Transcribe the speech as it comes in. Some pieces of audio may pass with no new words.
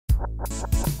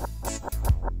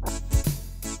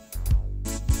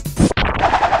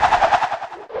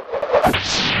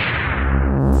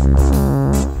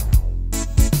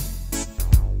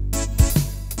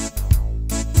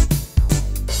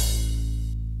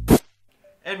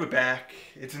And we're back.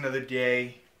 It's another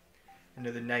day.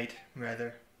 Another night,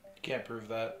 rather. Can't prove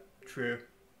that. True.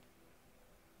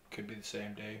 Could be the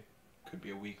same day. Could be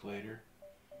a week later.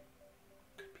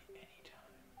 Could be any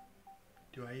time.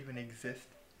 Do I even exist?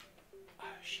 Oh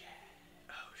shit.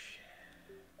 Oh shit.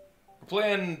 We're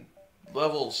playing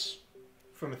levels.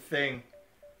 From a thing.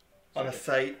 On a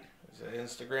site. Is it an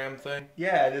Instagram thing?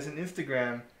 Yeah, there's an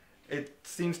Instagram. It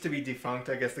seems to be defunct.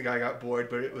 I guess the guy got bored,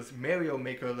 but it was Mario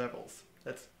Maker Levels.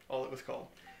 That's all it was called.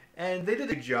 And they did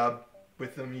a good job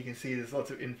with them. You can see there's lots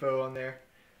of info on there.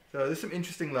 So there's some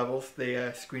interesting levels.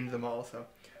 They screened them all. So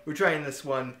we're trying this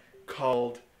one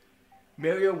called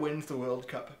Mario Wins the World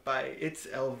Cup by It's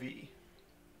LV.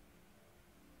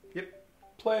 Yep.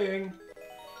 Playing.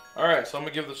 Alright, so I'm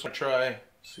gonna give this one a try.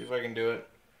 See if I can do it.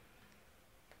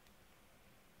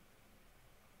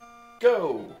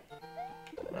 Go!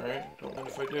 Alright, don't mind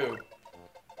if I do.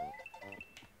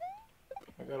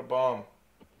 I got a bomb.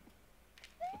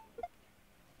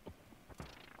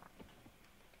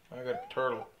 I got a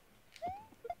turtle.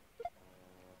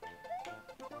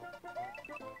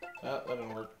 That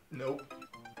didn't work. Nope.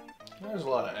 There's a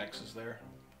lot of X's there.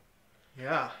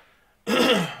 Yeah.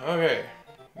 Okay.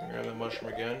 I'm gonna grab the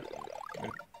mushroom again. I'm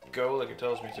gonna go like it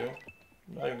tells me to.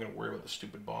 I'm not even gonna worry about the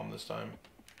stupid bomb this time.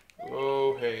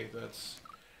 Oh, hey, that's...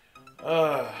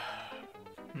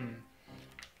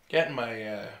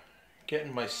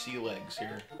 Getting my sea legs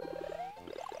here.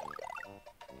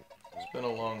 It's been a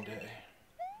long day.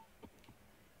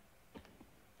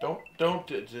 Don't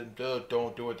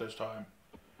do it this time.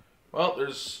 Well,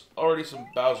 there's already some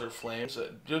Bowser flames.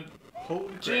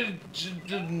 Holy crap.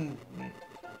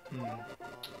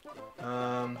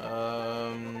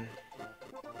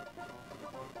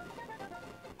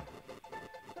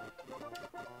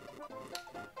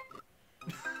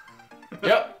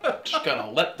 Yep, just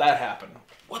gonna let that happen.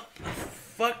 What the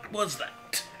fuck was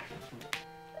that?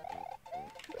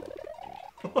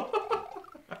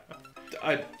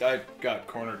 I got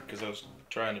cornered because I was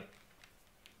trying to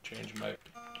change my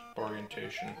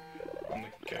orientation on the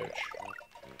couch.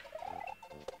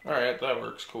 Alright, that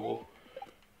works, cool.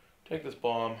 Take this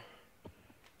bomb,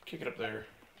 kick it up there.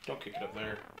 Don't kick it up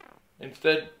there.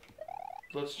 Instead,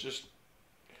 let's just...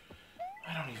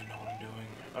 I don't even know what I'm doing.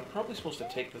 I'm probably supposed to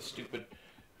take this stupid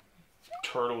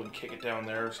turtle and kick it down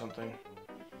there or something.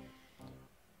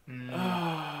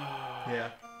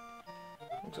 Yeah.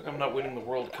 Looks like I'm not winning the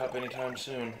World Cup anytime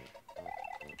soon.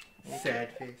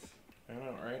 Sad face. I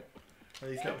know, right? At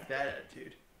least not with that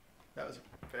attitude. That was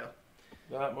a fail.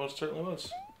 That most certainly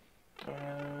was.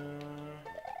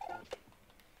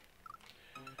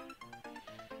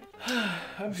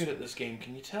 I'm good at this game,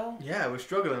 can you tell? Yeah, we're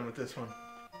struggling with this one.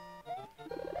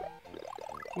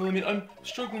 Well, I mean, I'm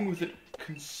struggling with it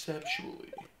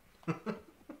conceptually.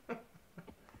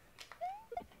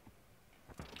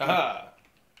 Aha!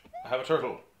 I have a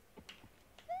turtle.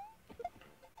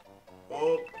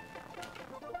 Oh.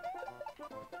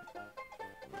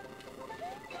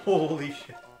 Holy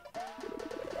shit.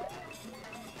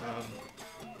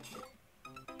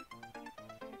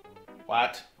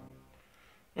 What?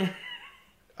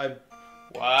 I...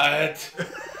 What?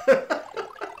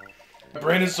 My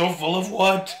brain is so full of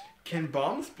what? Can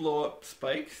bombs blow up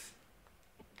spikes?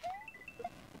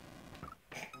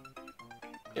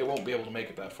 It won't be able to make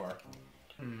it that far.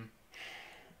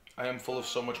 I am full of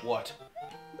so much what?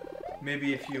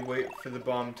 Maybe if you wait for the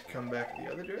bomb to come back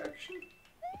the other direction?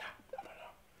 No.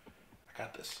 I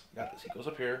got this. I got this. He goes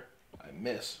up here. I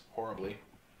miss horribly.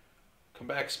 Come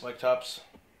back, Spike Tops.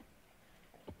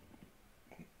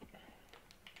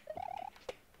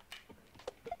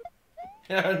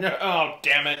 No, oh,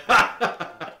 damn it.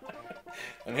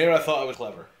 And here I thought I was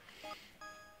clever.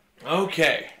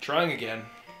 Okay, trying again.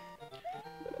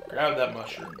 Grab that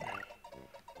mushroom.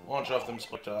 Launch off them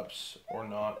Spike Tops, or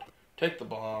not. Take the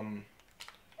bomb.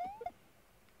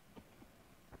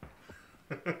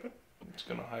 It's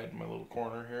gonna hide in my little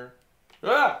corner here.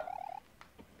 Ah!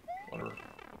 Whatever.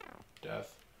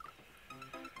 Death.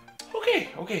 Okay,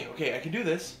 I can do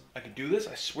this. I can do this.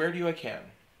 I swear to you I can.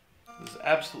 This is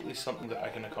absolutely something that I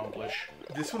can accomplish.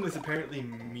 This one is apparently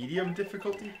medium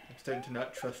difficulty. I'm starting to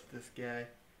not trust this guy.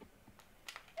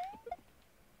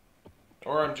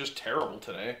 Or I'm just terrible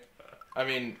today. I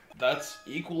mean, that's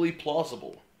equally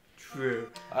plausible. True.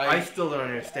 I still don't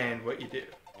understand what you do.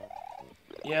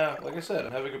 Yeah, like I said,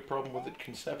 I'm having a problem with it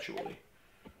conceptually.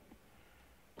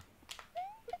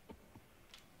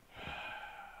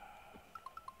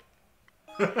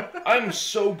 I'm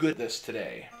so good at this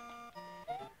today.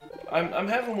 I'm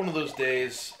having one of those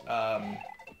days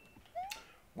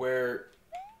where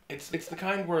it's the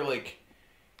kind where, like,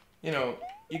 you know,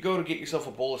 you go to get yourself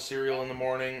a bowl of cereal in the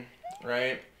morning,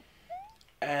 right?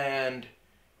 And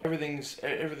everything's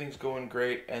going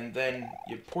great, and then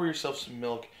you pour yourself some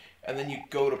milk, and then you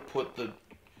go to put the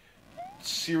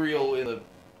cereal in the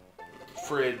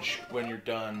fridge when you're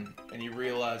done, and you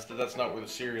realize that that's not where the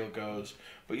cereal goes,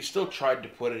 but you still tried to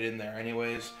put it in there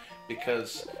anyways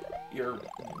because you're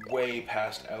way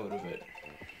past out of it.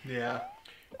 Yeah.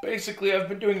 Basically, I've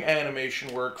been doing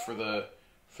animation work for the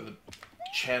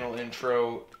channel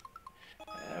intro.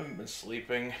 I haven't been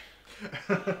sleeping.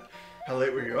 How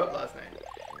late were you up last night?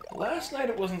 Last night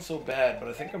it wasn't so bad, but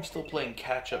I think I'm still playing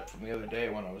catch up from the other day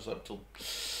when I was up till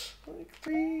like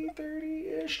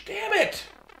 3:30-ish. Damn it!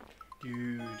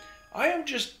 Dude. I am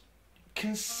just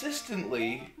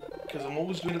consistently, because I'm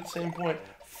always doing it at the same point,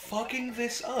 fucking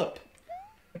this up.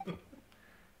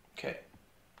 Okay.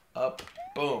 Up.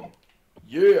 Boom.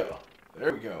 Yeah!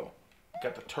 There we go.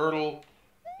 Got the turtle.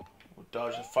 We'll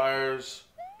dodge the fires.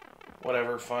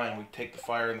 Whatever, fine. We take the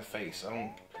fire in the face. I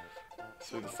don't...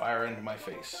 Threw the fire into my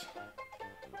face.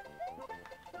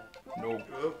 Nope.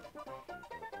 Oh.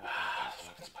 Ah, the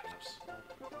fucking spike tops.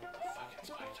 The fucking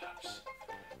spike tops.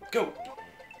 Go!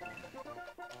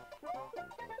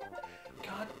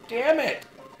 God damn it!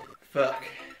 Fuck.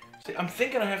 See, I'm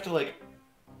thinking I have to, like,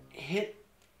 hit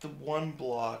the one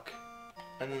block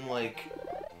and then, like,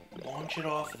 launch it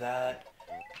off that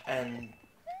and,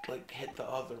 like, hit the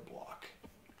other block.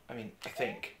 I mean, I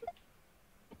think.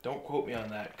 Don't quote me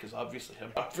on that, because obviously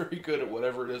I'm not very good at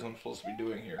whatever it is I'm supposed to be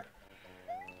doing here.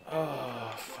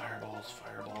 Oh, fireballs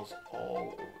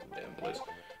all over the damn place.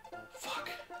 Fuck.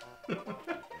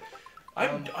 I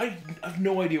have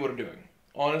no idea what I'm doing.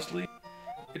 Honestly,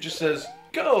 it just says,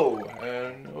 go!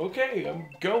 And, okay, I'm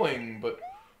going, but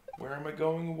where am I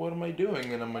going and what am I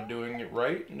doing? And am I doing it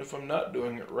right? And if I'm not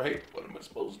doing it right, what am I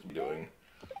supposed to be doing?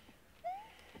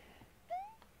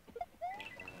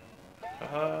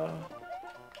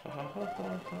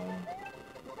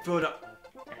 Throw it up.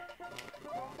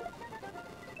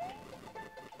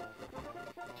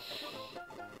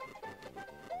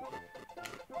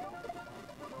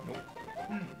 Nope.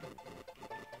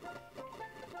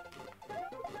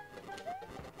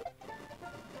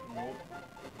 Nope.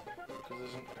 Because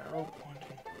there's an arrow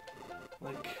pointing.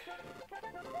 Like...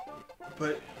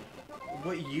 But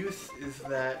what use is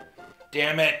that?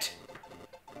 Damn it!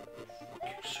 You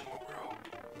sumo bro. I'm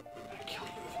gonna kill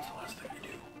you if it's the last thing I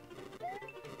do.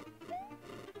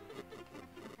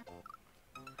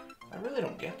 I really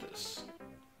don't get this.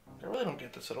 I really don't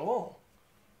get this at all.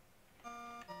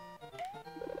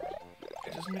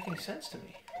 It doesn't make any sense to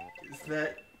me. Is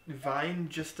that vine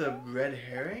just a red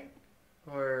herring?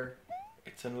 Or...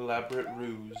 It's an elaborate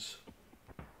ruse.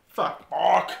 Fuck.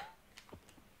 Fuck!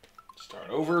 Start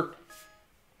over.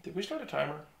 Did we start a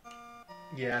timer?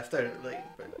 Yeah, I started late,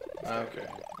 but... Okay.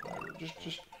 Whatever.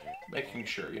 Just making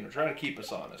sure, you know, trying to keep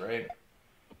us honest, right?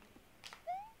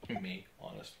 Me,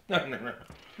 honest.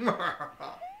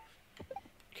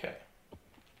 Okay.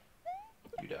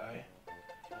 You die.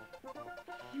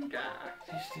 You die.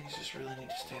 These things just really need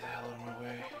to stay the hell out of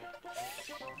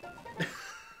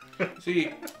my way.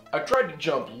 See, I tried to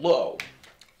jump low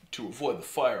to avoid the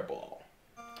fireball.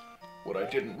 What I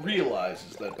didn't realize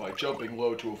is that by jumping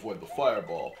low to avoid the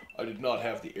fireball, I did not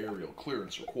have the aerial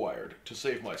clearance required to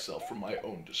save myself from my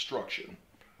own destruction.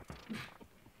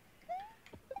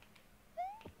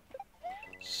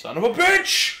 Son of a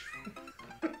bitch!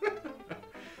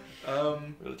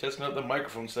 Really testing out the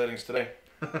microphone settings today.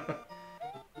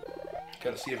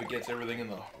 Gotta see if it gets everything in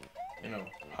the, you know,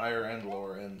 higher and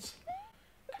lower ends.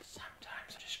 Because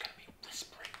sometimes I'm just gonna be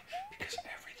whispering because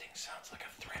everything sounds like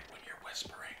a threat when you're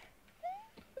whispering.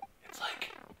 It's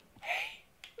like, hey,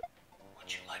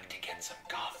 would you like to get some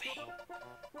coffee?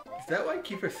 Is that why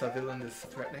Kiefer Sutherland is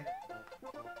threatening?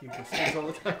 He whispers all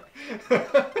the time.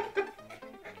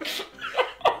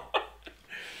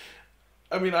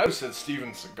 I mean, I said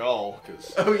Steven Seagal,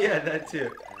 because... Oh yeah, that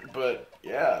too. But,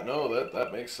 yeah, no,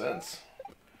 that makes sense.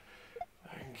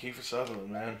 I can Kiefer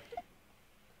Sutherland, man.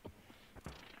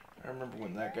 I remember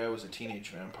when that guy was a teenage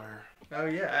vampire. Oh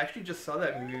yeah, I actually just saw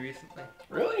that movie recently.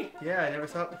 Really? Yeah, I never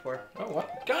saw it before. Oh,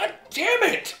 what? God damn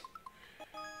it!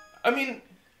 I mean,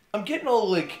 I'm getting all,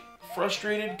 like,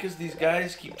 frustrated because these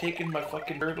guys keep taking my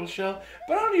fucking turtle shell,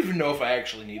 but I don't even know if I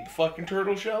actually need the fucking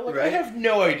turtle shell. Like, I Right? have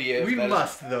no idea if We that is-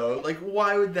 must, though. Like,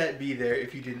 why would that be there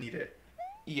if you didn't need it?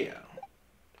 Yeah.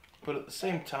 But at the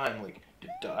same time, like, to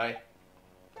die.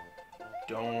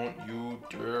 Don't you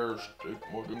dare stick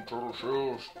more than turtle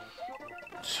shells.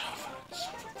 Son of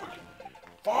a fucking...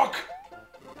 Fuck!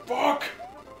 Fuck!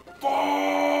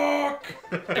 Fuck!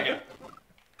 Take it.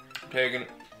 Taking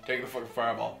the fucking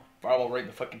fireball. Fireball right in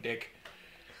the fucking dick.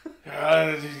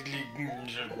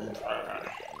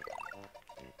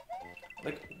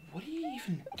 Like, what do you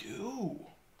even do?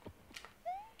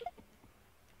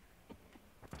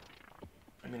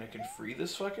 I mean, I can free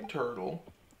this fucking turtle.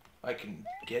 I can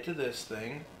get to this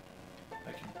thing.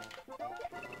 I can...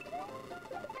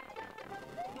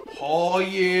 Oh,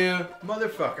 yeah.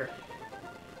 Motherfucker.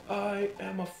 I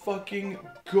am a fucking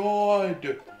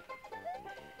god.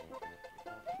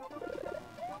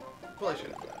 Well, I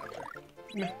should have done that after.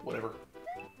 Meh, whatever.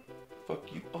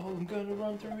 Fuck you all, I'm gonna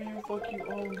run through you. Fuck you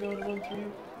all, I'm gonna run through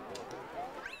you.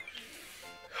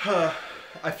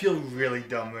 I feel really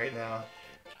dumb right now.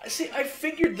 See, I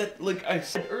figured that, like I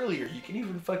said earlier, you can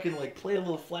even fucking, like, play a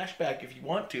little flashback if you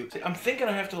want to. See, I'm thinking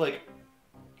I have to, like,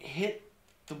 hit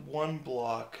the one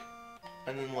block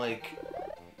and then, like,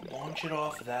 launch it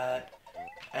off that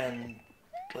and,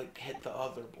 like, hit the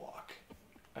other block.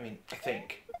 I mean, I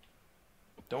think.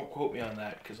 Don't quote me on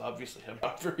that, because obviously I'm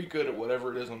not very good at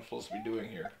whatever it is I'm supposed to be doing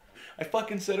here. I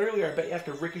fucking said earlier, I bet you have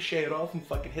to ricochet it off and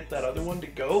fucking hit that other one to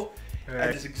go. Right.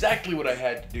 That is exactly what I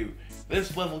had to do.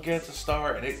 This level gets a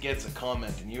star and it gets a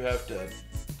comment, and you have to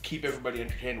keep everybody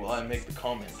entertained while I make the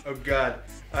comment. Oh god,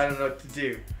 I don't know what to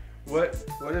do. What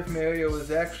if Mario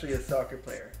was actually a soccer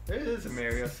player? There is a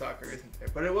Mario Soccer, isn't there?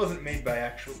 But it wasn't made by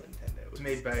actual Nintendo. It was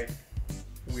made by a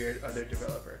weird other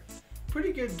developer.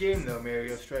 Pretty good game though,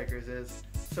 Mario Strikers is.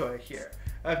 So I hear.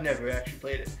 I've never actually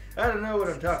played it. I don't know what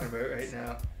I'm talking about right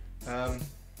now.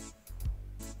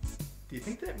 Do you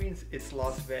think that means it's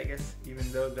Las Vegas,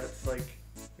 even though that's like...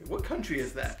 What country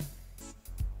is that?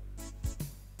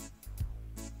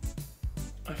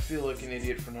 I feel like an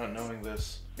idiot for not knowing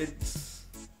this. It's...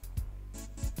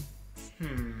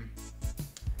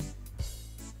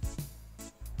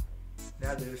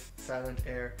 Now there's silent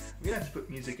air. I'm gonna have to put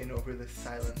music in over the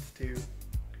silence too.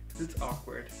 'Cause it's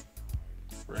awkward.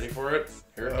 Ready for it?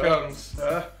 Here it comes.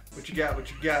 What you got?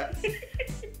 What you got?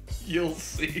 You'll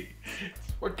see.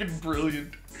 It's fucking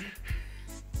brilliant.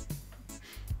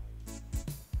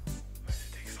 Why does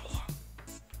it take so long?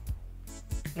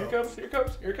 Here it comes, here it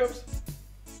comes, here it comes.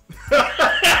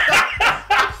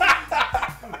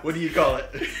 What do you call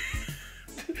it?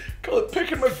 Call it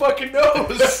picking my fucking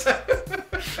nose.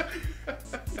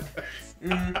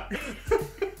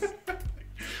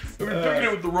 I mean, picking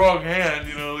it with the wrong hand,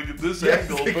 you know, like at this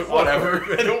angle, but whatever.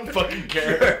 I don't fucking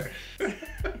care.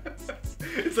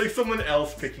 It's like someone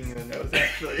else picking the nose,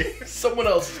 actually. Someone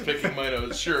else is picking my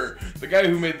nose, sure. The guy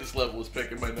who made this level is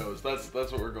picking my nose. That's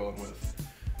what we're going with.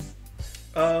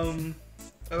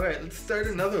 Alright, let's start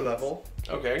another level.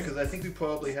 Okay. Because I think we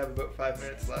probably have about 5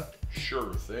 minutes left.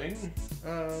 Sure thing.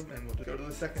 And we'll just go to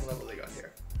the second level they got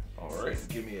here. Alright,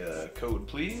 give me a code,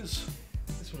 please.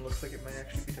 This one looks like it might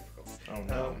actually be difficult. Oh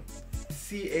no.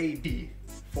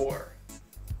 CAD4.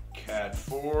 CAD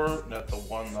 4, not the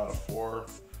 1, not a 4.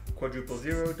 Quadruple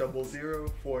 0, double 0,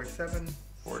 4, 7.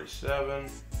 47.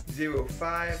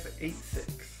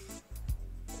 0586.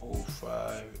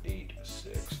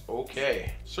 0586.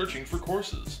 Okay. Searching for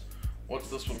courses. What's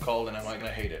this one called and am I gonna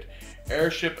hate it?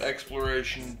 Airship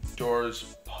exploration,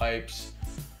 doors, pipes.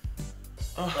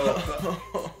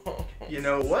 You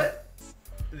know what?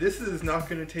 This is not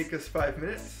going to take us 5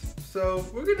 minutes, so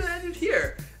we're going to end it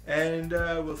here. And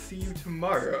we'll see you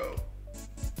tomorrow.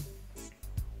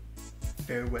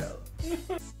 Farewell.